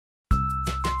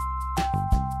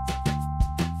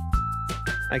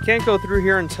I can't go through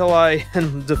here until I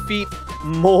defeat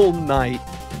Mole Knight.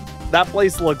 That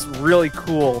place looks really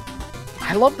cool.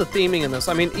 I love the theming in this.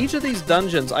 I mean, each of these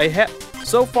dungeons,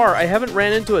 so far, I haven't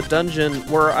ran into a dungeon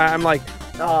where I'm like,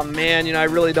 oh man, you know, I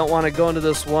really don't want to go into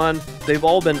this one. They've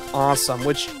all been awesome,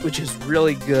 which is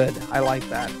really good. I like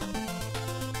that.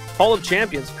 Hall of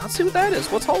Champions. Let's see what that is.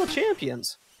 What's Hall of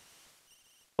Champions?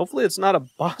 Hopefully it's not a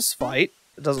boss fight.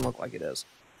 It doesn't look like it is.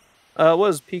 What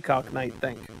does Peacock Knight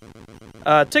think?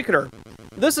 Ticketer.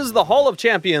 This is the Hall of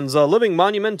Champions, a living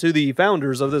monument to the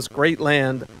founders of this great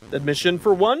land. Admission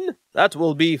for one? That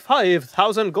will be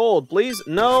 5,000 gold, please.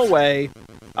 No way.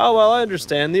 Oh, well, I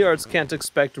understand. The arts can't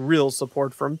expect real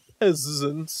support from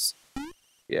peasants.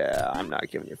 Yeah, I'm not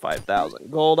giving you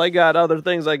 5,000 gold. I got other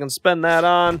things I can spend that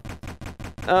on.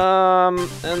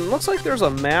 And looks like there's a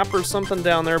map or something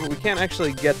down there, but we can't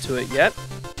actually get to it yet.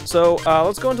 So,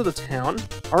 let's go into the town.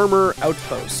 Armor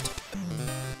Outpost.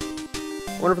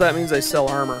 I wonder if that means they sell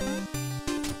armor.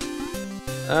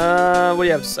 What do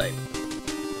you have to say?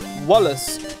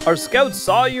 Wallace, our scouts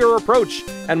saw your approach,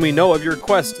 and we know of your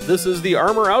quest. This is the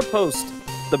Armor Outpost.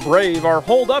 The brave are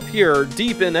holed up here,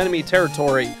 deep in enemy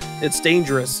territory. It's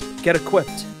dangerous. Get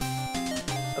equipped.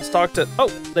 Let's talk to... Oh,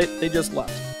 they just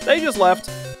left. They just left.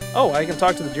 Oh, I can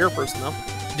talk to the dear person, though.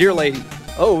 Dear lady.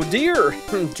 Oh, dear.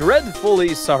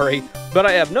 Dreadfully sorry, but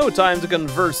I have no time to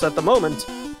converse at the moment.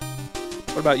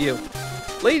 What about you?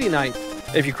 Lady Knight.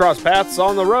 If you cross paths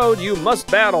on the road, you must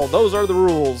battle. Those are the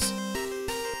rules.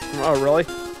 Oh, really?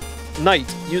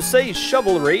 Knight, you say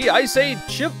Shovelry, I say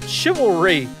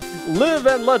chivalry. Live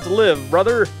and let live,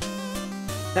 brother.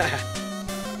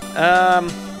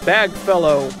 Bag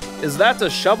fellow, is that a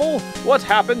shovel? What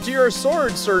happened to your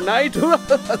sword, Sir Knight?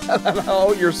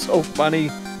 Oh, you're so funny,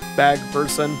 bag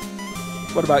person.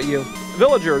 What about you?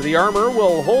 Villager, the armor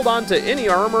will hold on to any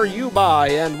armor you buy,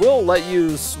 and we'll let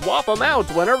you swap them out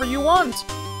whenever you want.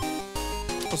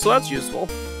 So that's useful.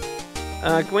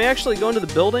 Can we actually go into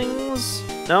the buildings?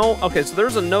 No? Okay, so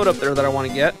there's a note up there that I want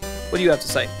to get. What do you have to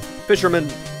say? Fisherman,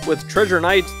 with treasure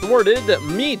night thwarted,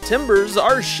 me timbers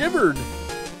are shivered.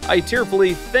 I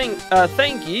tearfully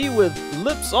thank ye with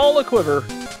lips all a-quiver.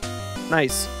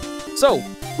 Nice. So,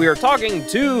 we are talking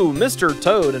to Mr.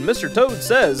 Toad, and Mr. Toad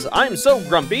says, I'm so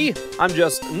grumpy, I'm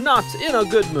just not in a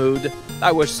good mood.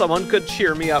 I wish someone could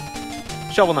cheer me up.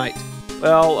 Shovel Knight.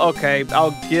 Well, okay,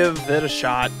 I'll give it a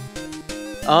shot.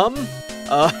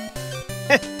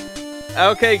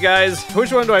 Okay, guys,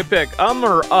 which one do I pick?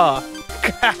 Or I'll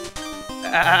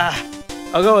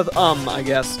go with I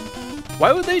guess.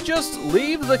 Why would they just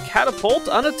leave the catapult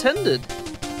unattended?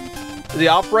 The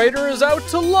operator is out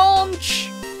to launch!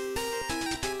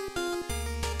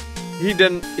 He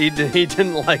didn't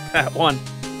like that one.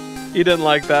 He didn't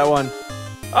like that one.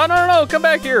 Oh, no, come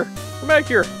back here. Come back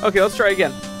here. Okay, let's try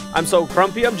again. I'm so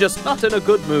grumpy, I'm just not in a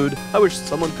good mood. I wish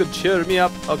someone could cheer me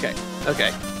up. Okay.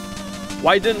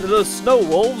 Why didn't the snow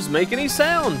wolves make any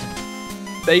sound?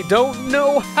 They don't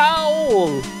know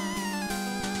how.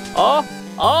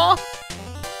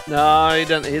 No, he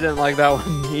didn't like that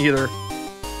one either.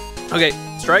 Okay,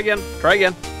 let's try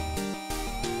again.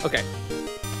 Okay.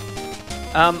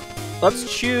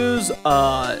 Let's choose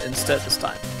instead this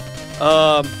time.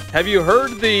 Have you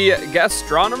heard the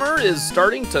gastronomer is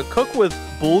starting to cook with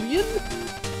bouillon?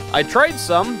 I tried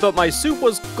some, but my soup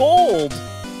was gold.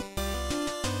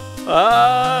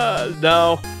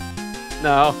 No.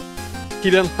 He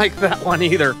didn't like that one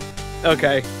either.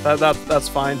 Okay, that's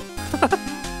fine.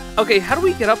 Okay, how do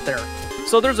we get up there?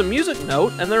 So there's a music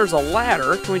note, and there's a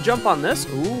ladder. Can we jump on this?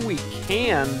 Ooh, we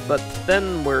can, but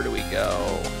then where do we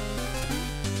go?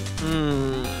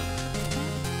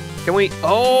 Can we...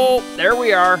 Oh, there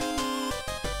we are.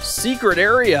 Secret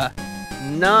area.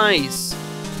 Nice.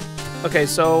 Okay,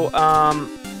 so,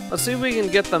 let's see if we can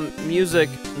get the music...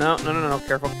 No.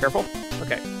 Careful.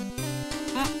 Okay.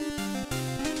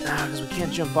 Because we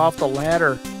can't jump off the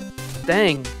ladder.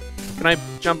 Dang. Can I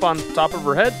jump on top of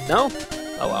her head? No?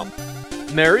 Oh, well.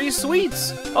 Merry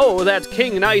Sweets. Oh, that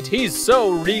King Knight, he's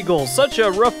so regal. Such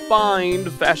a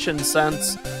refined fashion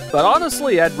sense. But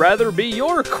honestly, I'd rather be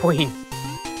your queen.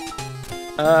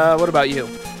 What about you?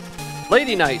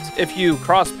 Lady Knight, if you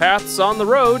cross paths on the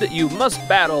road, you must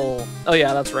battle. Oh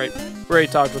yeah, that's right. We already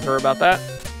talked with her about that.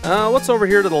 What's over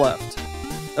here to the left?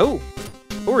 Oh,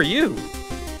 who are you?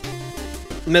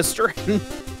 Mr.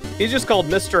 He's just called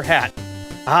Mr. Hat.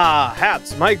 Ah,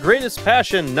 hats, my greatest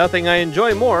passion. Nothing I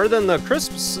enjoy more than the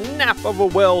crisp snap of a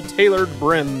well-tailored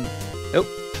brim. Oh,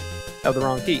 have the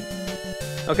wrong key.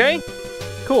 Okay,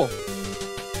 cool.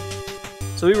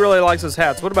 So he really likes his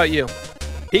hats. What about you?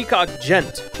 Peacock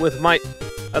Gent with my...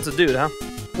 That's a dude, huh?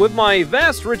 With my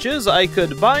vast riches, I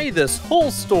could buy this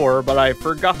whole store, but I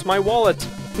forgot my wallet.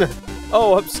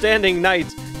 Oh, upstanding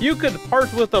knight, you could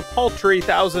part with a paltry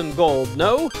 1,000 gold,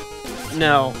 no?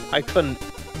 No, I couldn't.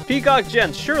 Peacock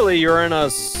Gent, surely you're in a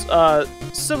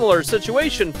similar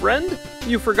situation, friend.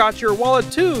 You forgot your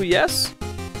wallet too, yes?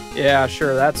 Yeah,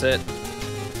 sure, that's it.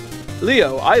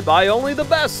 Leo, I buy only the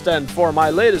best, and for my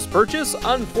latest purchase,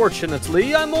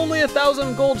 unfortunately, I'm only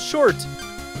 1,000 gold short.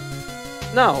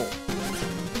 No.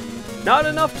 Not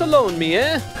enough to loan me,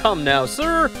 eh? Come now,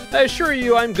 sir. I assure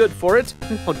you I'm good for it.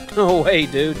 No way,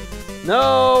 dude.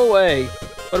 No way.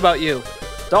 What about you?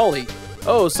 Dolly.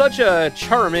 Oh, such a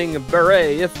charming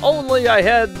beret. If only I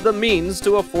had the means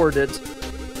to afford it.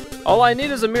 All I need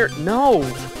is a mere... No.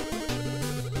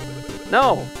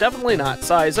 No, definitely not.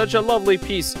 Sigh, such a lovely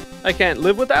piece. I can't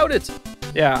live without it.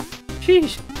 Yeah.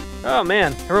 Sheesh. Oh,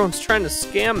 man. Everyone's trying to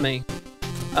scam me.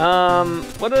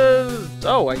 What is...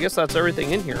 Oh, I guess that's everything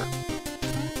in here.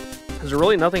 Is there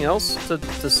really nothing else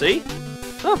to see?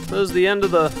 Oh, this is the end of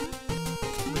the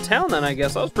town then, I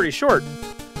guess. That was pretty short.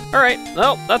 Alright,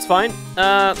 well, that's fine.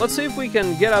 Let's see if we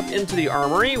can get up into the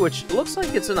armory, which looks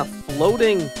like it's in a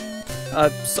floating...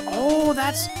 oh,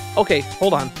 that's... Okay,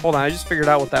 hold on. I just figured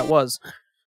out what that was.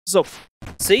 So,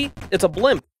 see? It's a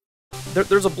blimp.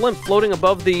 There's a blimp floating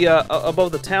above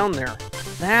the town there.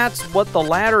 That's what the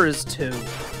ladder is to.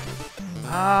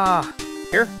 Ah,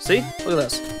 here, see? Look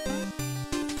at this.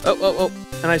 Oh.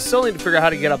 And I still need to figure out how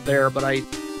to get up there, but you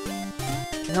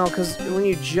know, because when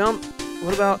you jump...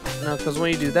 What about... No, because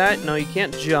when you do that, no, you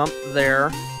can't jump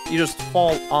there. You just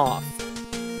fall off.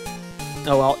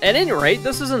 Oh, well, at any rate,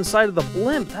 this is inside of the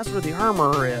blimp. That's where the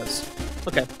armor is.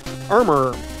 Okay,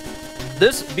 armor.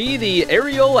 This be the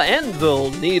aerial anvil.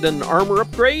 Need an armor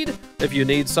upgrade? If you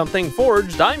need something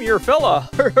forged, I'm your fella.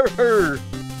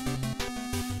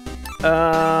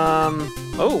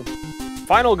 Oh.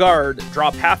 Final guard.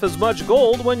 Drop half as much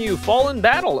gold when you fall in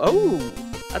battle. Oh,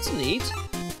 that's neat.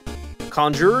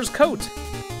 Conjurer's coat.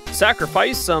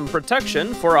 Sacrifice some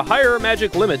protection for a higher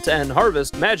magic limit and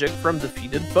harvest magic from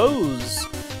defeated foes.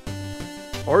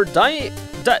 Or Dynamo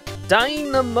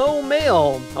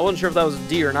Mail. I wasn't sure if that was a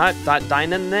D or not.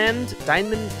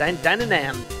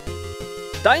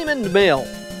 Diamond Mail.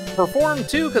 Perform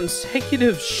 2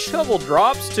 consecutive shovel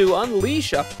drops to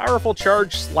unleash a powerful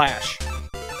charge slash.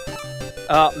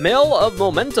 Mail of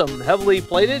Momentum. Heavily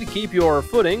plated, keep your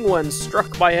footing when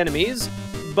struck by enemies,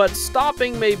 but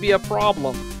stopping may be a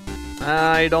problem.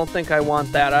 I don't think I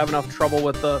want that. I have enough trouble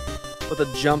with the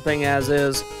jumping as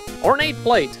is. Ornate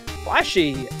plate.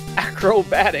 Flashy.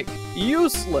 Acrobatic.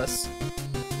 Useless.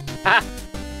 Ha!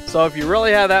 So if you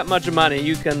really have that much money,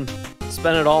 you can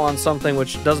spend it all on something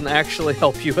which doesn't actually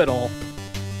help you at all.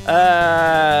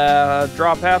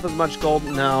 Drop half as much gold.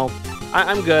 No.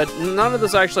 I'm good. None of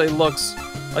this actually looks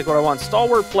like what I want.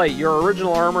 Stalwart plate. Your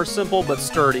original armor, simple but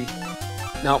sturdy.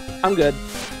 No, I'm good.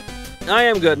 I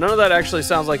am good. None of that actually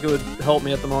sounds like it would help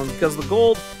me at the moment, because the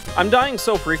gold, I'm dying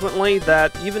so frequently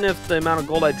that even if the amount of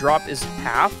gold I drop is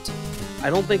halved, I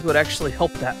don't think it would actually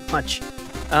help that much.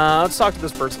 Let's talk to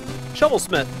this person.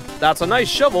 Shovelsmith. That's a nice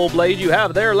shovel blade you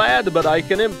have there, lad, but I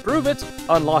can improve it.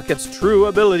 Unlock its true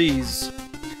abilities.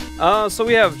 So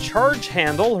we have charge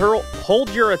handle. Hold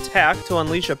your attack to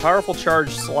unleash a powerful charge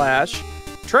slash.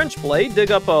 Trench blade. Dig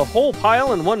up a whole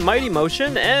pile in one mighty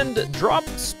motion. And drop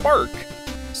spark.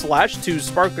 Slash to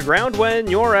spark the ground when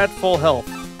you're at full health.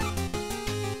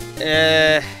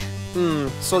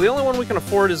 So the only one we can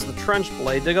afford is the trench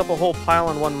blade. Dig up a whole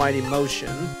pile in one mighty motion.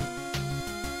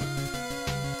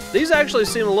 These actually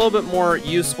seem a little bit more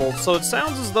useful. So it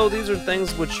sounds as though these are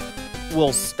things which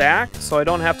will stack, so I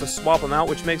don't have to swap them out,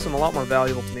 which makes them a lot more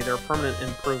valuable to me. They're permanent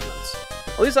improvements.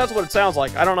 At least that's what it sounds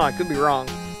like. I don't know. I could be wrong.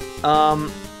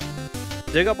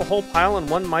 Dig up a whole pile in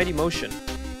one mighty motion.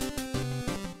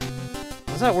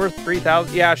 Is that worth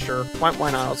 3,000? Yeah, sure.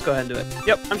 Why not? Let's go ahead and do it.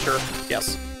 Yep, I'm sure.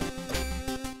 Yes.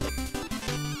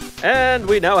 And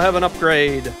we now have an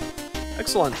upgrade.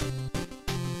 Excellent.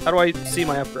 How do I see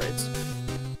my upgrades?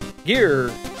 Gear.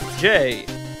 J.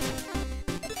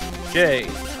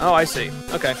 Oh, I see.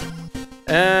 Okay.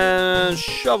 And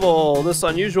shovel. This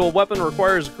unusual weapon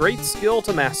requires great skill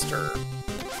to master.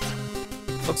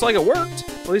 Looks like it worked.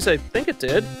 At least I think it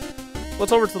did.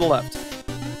 What's over to the left?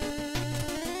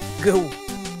 Go.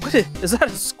 What is that, a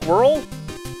squirrel?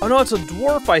 Oh no, it's a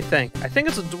dwarf, I think. I think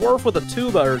it's a dwarf with a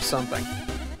tuba or something.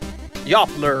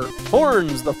 Yoppler.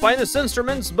 Horns, the finest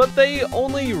instruments, but they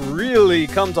only really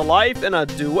come to life in a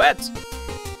duet.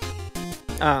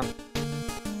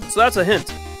 So that's a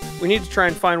hint. We need to try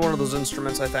and find one of those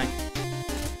instruments, I think.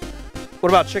 What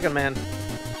about Chicken Man?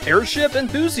 Airship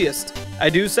enthusiast. I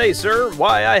do say, sir,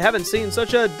 why I haven't seen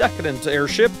such a decadent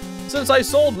airship since I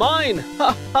sold mine.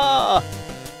 Ha ha!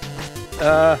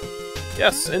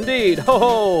 Yes, indeed. Ho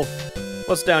ho!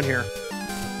 What's down here?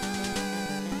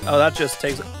 Oh, that just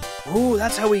takes it. Ooh,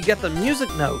 that's how we get the music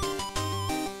note.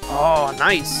 Oh,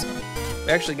 nice.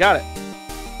 We actually got it.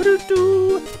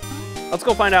 Let's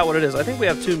go find out what it is. I think we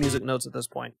have 2 music notes at this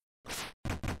point.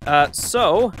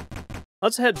 So,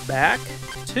 let's head back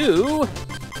to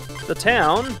the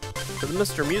town, to the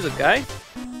Mr. Music guy,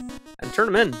 and turn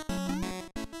him in.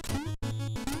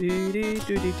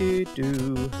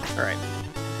 Alright.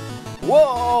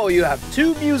 Whoa, you have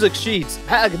 2 music sheets.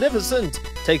 Magnificent.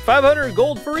 Take 500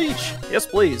 gold for each. Yes,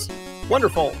 please.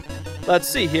 Wonderful. Let's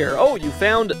see here. Oh, you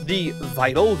found the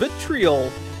vital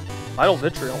vitriol. Vital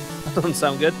vitriol? That doesn't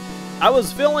sound good. I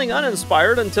was feeling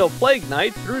uninspired until Plague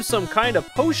Knight threw some kind of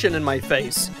potion in my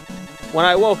face. When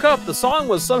I woke up, the song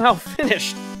was somehow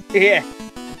finished. Yeah.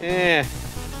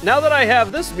 Now that I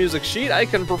have this music sheet, I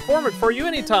can perform it for you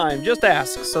anytime. Just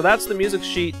ask. So that's the music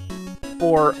sheet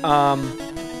for,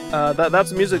 that's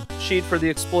the music sheet for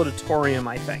the Explodatorium,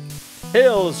 I think.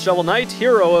 Hail, Shovel Knight,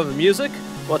 hero of music.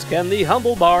 What can the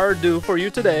humble bard do for you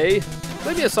today?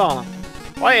 Play me a song.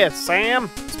 Play it, Sam.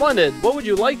 Splendid. What would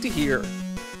you like to hear?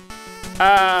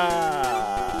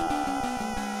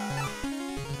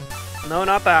 No,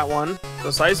 not that one.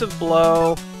 Decisive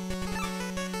blow.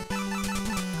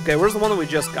 Okay, where's the one that we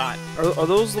just got? Are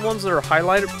those the ones that are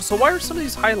highlighted? So why are some of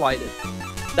these highlighted?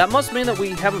 That must mean that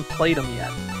we haven't played them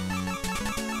yet.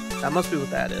 That must be what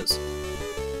that is.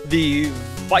 The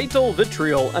Vital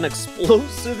Vitriol, an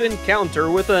explosive encounter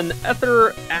with an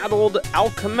ether-addled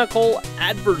alchemical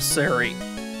adversary.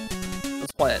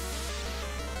 Let's play it.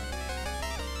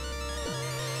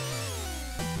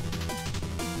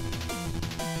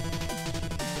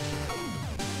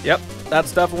 Yep,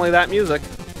 that's definitely that music.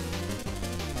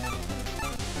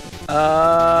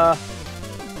 La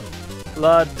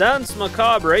Danse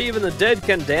Macabre, even the dead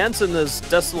can dance in this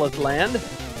desolate land.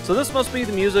 So this must be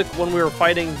the music when we were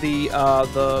fighting the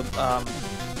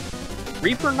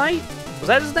Reaper Knight? Was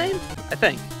that his name? I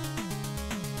think.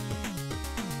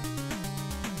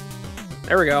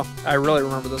 There we go. I really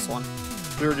remember this one.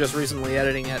 We were just recently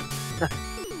editing it.